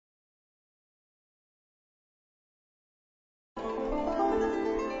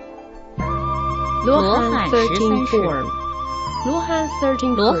罗汉13式。罗汉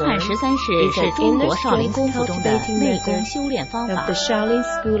13式是中国少林功夫中的内功修炼方法，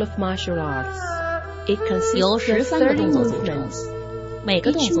由13个动作组成，每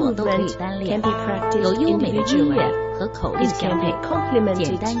个动作都可以单练，有优美的音乐和口令相配，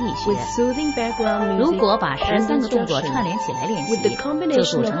简单易学。如果把13个动作串联起来练习，就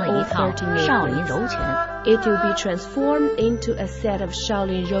组成了一套少林柔拳。这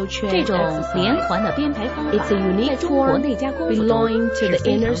种连环的编排方法在中国内家功夫中是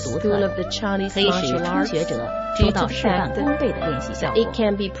非常独特的，可以使初学者收到事半功倍的练习效果。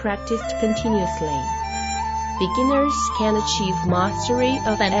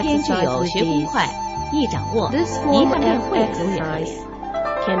本片具有学功快、易掌握、一看便会的优点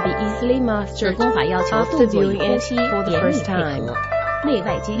特点。此功法要求动作与呼吸严密配合，内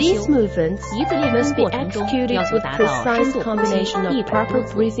外兼修。一次练功过程中要求达到深度呼吸、一吐不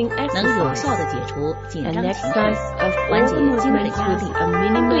足，能有效地解除紧张情绪，缓解精神压力，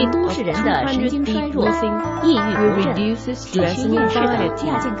对都市人的神经衰弱、抑郁不振、情绪厌世等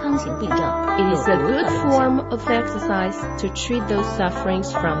亚健康型病症有独特的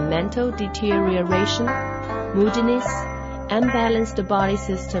moodiness, unbalanced body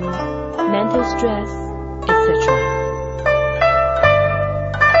system, mental stress, etc.